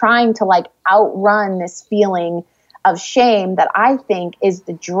I'm trying to like outrun this feeling of shame that I think is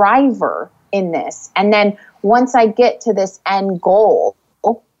the driver in this. And then once I get to this end goal,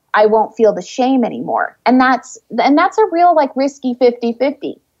 I won't feel the shame anymore. And that's a real like risky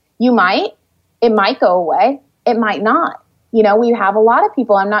 50-50. It might go away. It might not. We have a lot of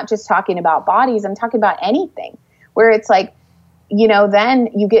people, I'm not just talking about bodies, I'm talking about anything, where it's like, then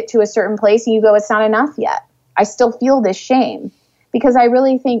you get to a certain place and you go, it's not enough yet. I still feel this shame, because I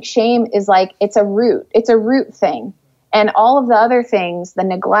really think shame is like, it's a root thing. And all of the other things, the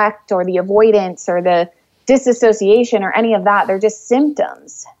neglect or the avoidance or the disassociation or any of that, they're just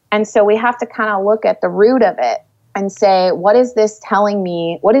symptoms. And so we have to kind of look at the root of it and say, what is this telling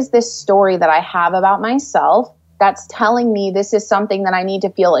me? What is this story that I have about myself that's telling me this is something that I need to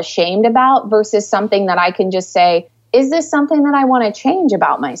feel ashamed about, versus something that I can just say, is this something that I want to change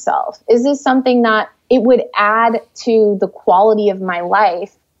about myself? Is this something that it would add to the quality of my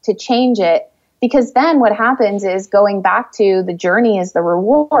life to change it? Because then what happens is, going back to the journey is the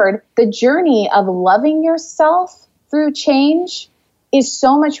reward, the journey of loving yourself through change is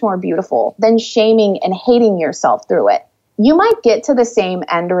so much more beautiful than shaming and hating yourself through it. You might get to the same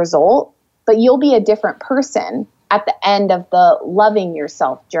end result, but you'll be a different person at the end of the loving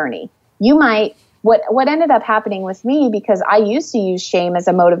yourself journey. What ended up happening with me, because I used to use shame as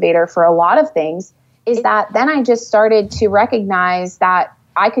a motivator for a lot of things, is that then I just started to recognize that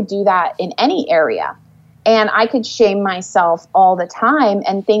I could do that in any area. And I could shame myself all the time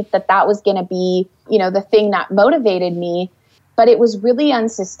and think that that was going to be, the thing that motivated me. But it was really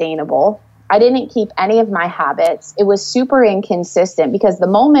unsustainable. I didn't keep any of my habits. It was super inconsistent, because the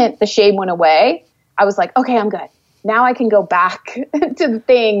moment the shame went away, I was like, okay, I'm good. Now I can go back to the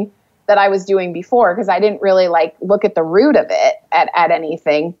thing that I was doing before, because I didn't really like look at the root of it at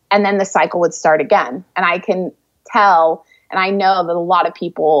anything. And then the cycle would start again. And I can tell, and I know that a lot of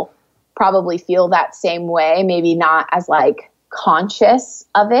people probably feel that same way, maybe not as like conscious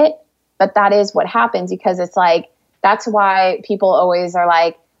of it, but that is what happens, because it's like, that's why people always are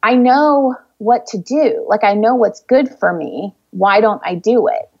like, I know what to do. Like, I know what's good for me. Why don't I do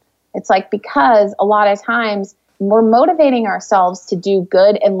it? It's like, because a lot of times we're motivating ourselves to do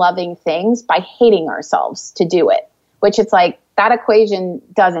good and loving things by hating ourselves to do it, which it's like, that equation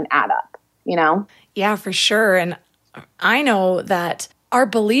doesn't add up, Yeah, for sure. And I know that our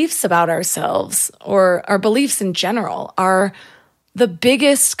beliefs about ourselves, or our beliefs in general, are the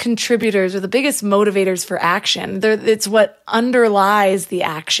biggest contributors or the biggest motivators for action. It's what underlies the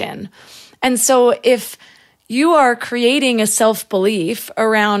action. And so if you are creating a self-belief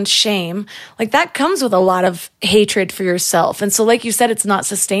around shame, like, that comes with a lot of hatred for yourself. And so, like you said, it's not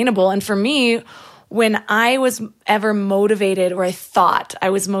sustainable. And for me, when I was ever motivated, or I thought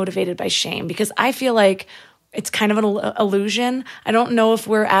I was motivated by shame, because I feel like it's kind of an illusion. I don't know if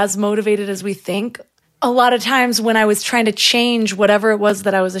we're as motivated as we think. A lot of times when I was trying to change whatever it was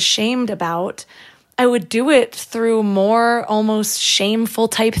that I was ashamed about, I would do it through more almost shameful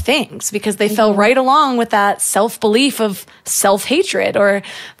type things, because they fell right along with that self-belief of self-hatred, or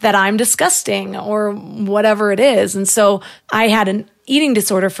that I'm disgusting, or whatever it is. And so I had an eating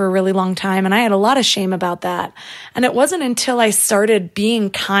disorder for a really long time, and I had a lot of shame about that. And it wasn't until I started being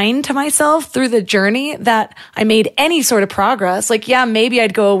kind to myself through the journey that I made any sort of progress. Like, yeah, maybe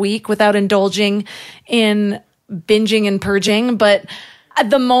I'd go a week without indulging in binging and purging, but at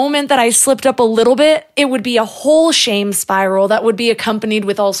the moment that I slipped up a little bit, it would be a whole shame spiral that would be accompanied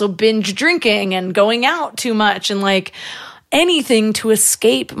with also binge drinking and going out too much, and like anything to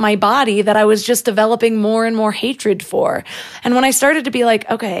escape my body that I was just developing more and more hatred for. And when I started to be like,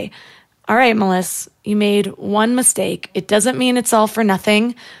 okay, all right, Melissa, you made one mistake. It doesn't mean it's all for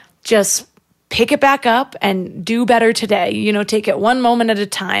nothing. just pick it back up and do better today, take it one moment at a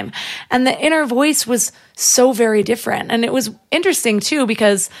time. And the inner voice was so very different. And it was interesting too,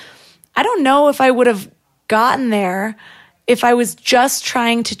 because I don't know if I would have gotten there if I was just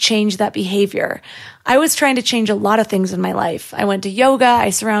trying to change that behavior. I was trying to change a lot of things in my life. I went to yoga.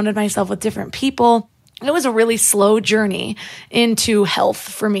 I surrounded myself with different people. It was a really slow journey into health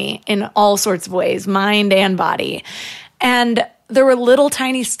for me in all sorts of ways, mind and body. And there were little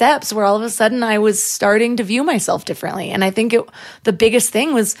tiny steps where all of a sudden I was starting to view myself differently. And I think the biggest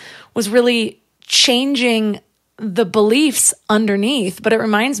thing was really changing the beliefs underneath. But it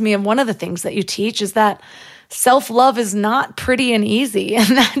reminds me of one of the things that you teach is that self-love is not pretty and easy.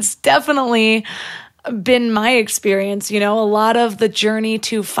 And that's definitely been my experience. A lot of the journey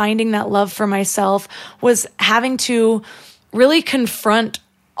to finding that love for myself was having to really confront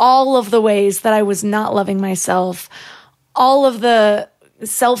all of the ways that I was not loving myself, all of the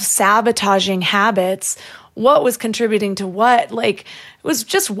self-sabotaging habits, what was contributing to what. It was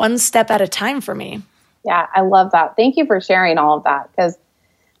just one step at a time for me. Yeah, I love that. Thank you for sharing all of that, because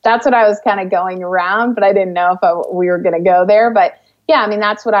that's what I was kind of going around, but I didn't know if we were going to go there. But yeah,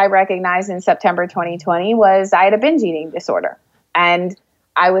 that's what I recognized in September 2020 was I had a binge eating disorder. And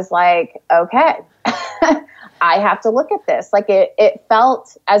I was like, okay, I have to look at this. It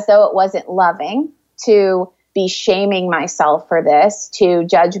felt as though it wasn't loving to be shaming myself for this, to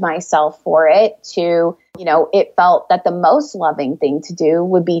judge myself for it, it felt that the most loving thing to do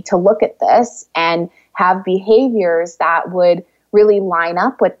would be to look at this and have behaviors that would really line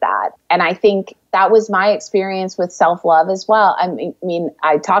up with that. And I think that was my experience with self-love as well.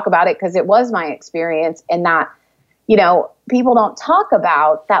 I talk about it because it was my experience in that, people don't talk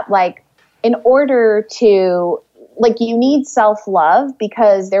about that, in order to, you need self-love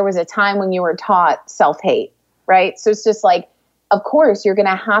because there was a time when you were taught self-hate, right? So it's just of course, you're going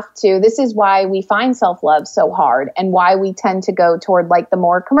to have to, this is why we find self-love so hard and why we tend to go toward the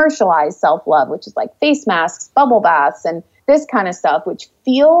more commercialized self-love, which is face masks, bubble baths, and this kind of stuff, which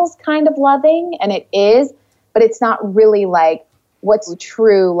feels kind of loving, and it is, but it's not really what's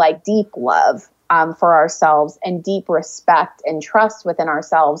true, deep love for ourselves and deep respect and trust within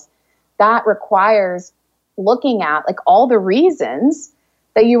ourselves. That requires looking at all the reasons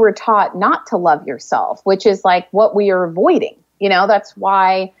that you were taught not to love yourself, which is what we are avoiding. That's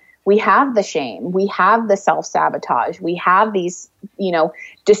why we have the shame, we have the self-sabotage, we have these,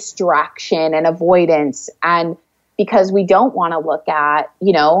 distraction and avoidance. And because we don't want to look at,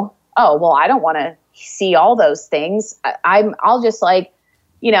 oh, well, I don't want to see all those things. I'll just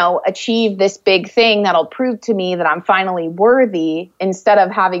achieve this big thing that'll prove to me that I'm finally worthy, instead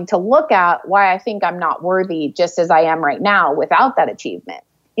of having to look at why I think I'm not worthy just as I am right now without that achievement.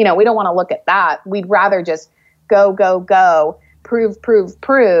 We don't want to look at that. We'd rather just go, prove,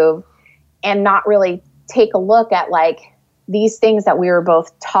 and not really take a look at these things that we were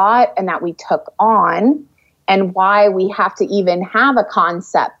both taught and that we took on, and why we have to even have a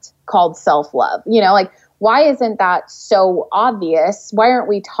concept called self-love. Why isn't that so obvious? Why aren't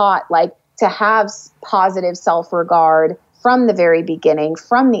we taught to have positive self-regard from the very beginning,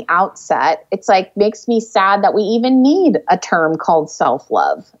 from the outset? It's makes me sad that we even need a term called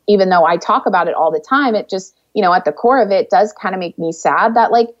self-love. Even though I talk about it all the time, it just, at the core of it does kind of make me sad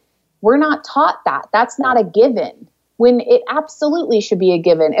that we're not taught that. That's not a given, when it absolutely should be a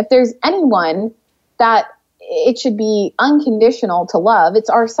given. If there's anyone that it should be unconditional to love, it's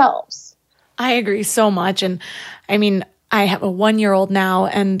ourselves. I agree so much. And I have a 1-year-old now,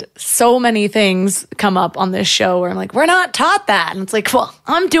 and so many things come up on this show where I'm we're not taught that. And it's well,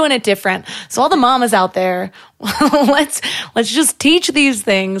 I'm doing it different. So all the mamas out there, let's just teach these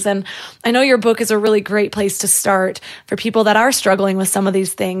things. And I know your book is a really great place to start for people that are struggling with some of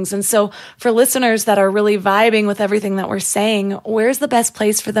these things. And so for listeners that are really vibing with everything that we're saying, where's the best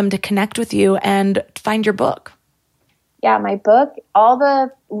place for them to connect with you and find your book? Yeah, my book, all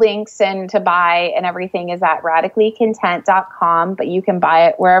the links and to buy and everything is at radicallycontent.com, but you can buy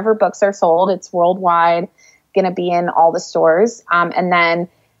it wherever books are sold. It's worldwide, going to be in all the stores. And then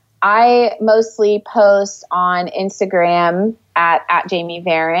I mostly post on Instagram at Jamie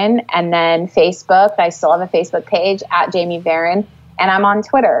Varon, and then Facebook. I still have a Facebook page at Jamie Varon, and I'm on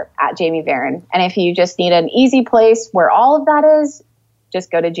Twitter at Jamie Varon. And if you just need an easy place where all of that is, just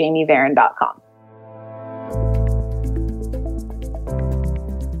go to jamievaron.com.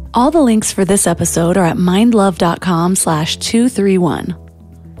 All the links for this episode are at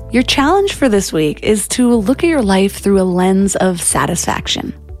mindlove.com/231. Your challenge for this week is to look at your life through a lens of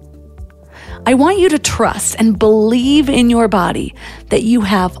satisfaction. I want you to trust and believe in your body that you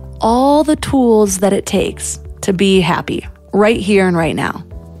have all the tools that it takes to be happy right here and right now.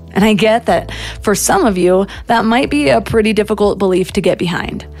 And I get that for some of you, that might be a pretty difficult belief to get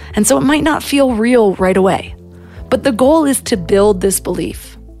behind. And so it might not feel real right away. But the goal is to build this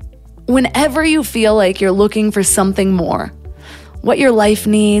belief. Whenever you feel like you're looking for something more, what your life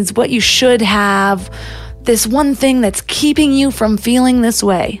needs, what you should have, this one thing that's keeping you from feeling this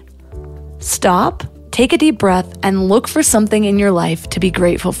way, stop, take a deep breath, and look for something in your life to be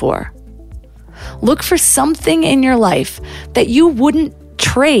grateful for. Look for something in your life that you wouldn't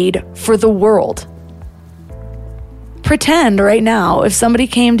trade for the world. Pretend right now if somebody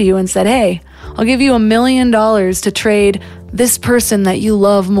came to you and said, hey, I'll give you $1 million to trade this person that you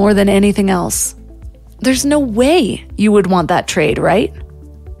love more than anything else. There's no way you would want that trade, right?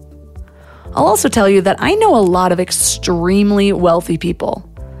 I'll also tell you that I know a lot of extremely wealthy people.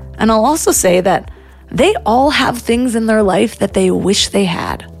 And I'll also say that they all have things in their life that they wish they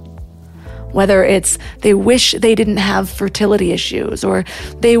had. Whether it's they wish they didn't have fertility issues, or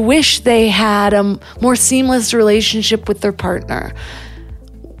they wish they had a more seamless relationship with their partner.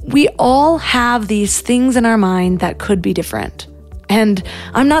 We all have these things in our mind that could be different. And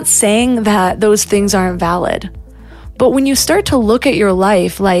I'm not saying that those things aren't valid. But when you start to look at your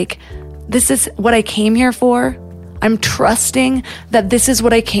life like, this is what I came here for, I'm trusting that this is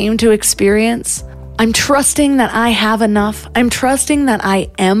what I came to experience, I'm trusting that I have enough, I'm trusting that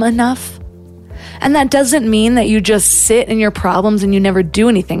I am enough. And that doesn't mean that you just sit in your problems and you never do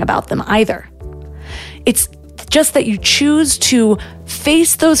anything about them either. It's just that you choose to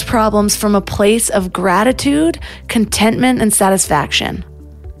face those problems from a place of gratitude, contentment, and satisfaction.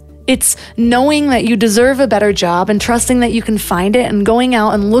 It's knowing that you deserve a better job and trusting that you can find it and going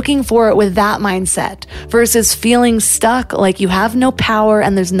out and looking for it with that mindset versus feeling stuck like you have no power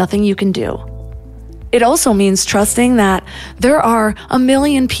and there's nothing you can do. It also means trusting that there are 1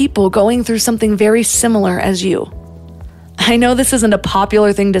 million people going through something very similar as you. I know this isn't a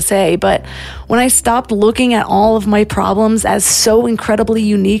popular thing to say, but when I stopped looking at all of my problems as so incredibly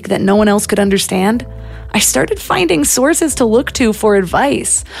unique that no one else could understand, I started finding sources to look to for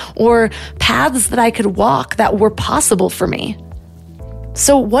advice or paths that I could walk that were possible for me.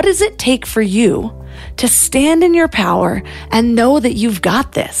 So what does it take for you to stand in your power and know that you've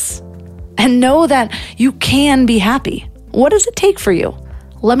got this? And know that you can be happy. What does it take for you?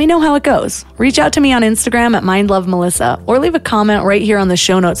 Let me know how it goes. Reach out to me on Instagram at mindlovemelissa or leave a comment right here on the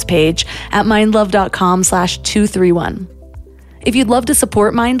show notes page at mindlove.com/231. If you'd love to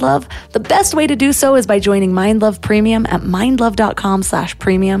support Mind Love, the best way to do so is by joining Mind Love Premium at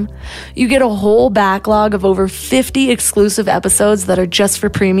mindlove.com/premium. You get a whole backlog of over 50 exclusive episodes that are just for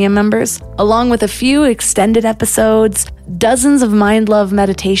premium members, along with a few extended episodes, dozens of Mind Love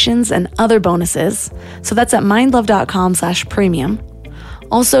meditations, and other bonuses. So that's at mindlove.com/premium.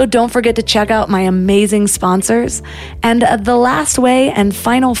 Also, don't forget to check out my amazing sponsors. And the last way and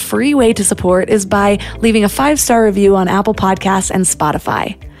final free way to support is by leaving a 5-star review on Apple Podcasts and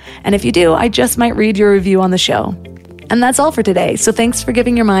Spotify. And if you do, I just might read your review on the show. And that's all for today. So thanks for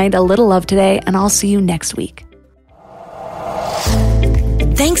giving your mind a little love today, and I'll see you next week.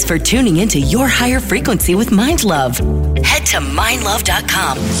 Thanks for tuning into Your Higher Frequency with Mind Love. Head to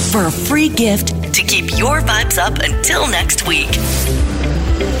mindlove.com for a free gift to keep your vibes up until next week.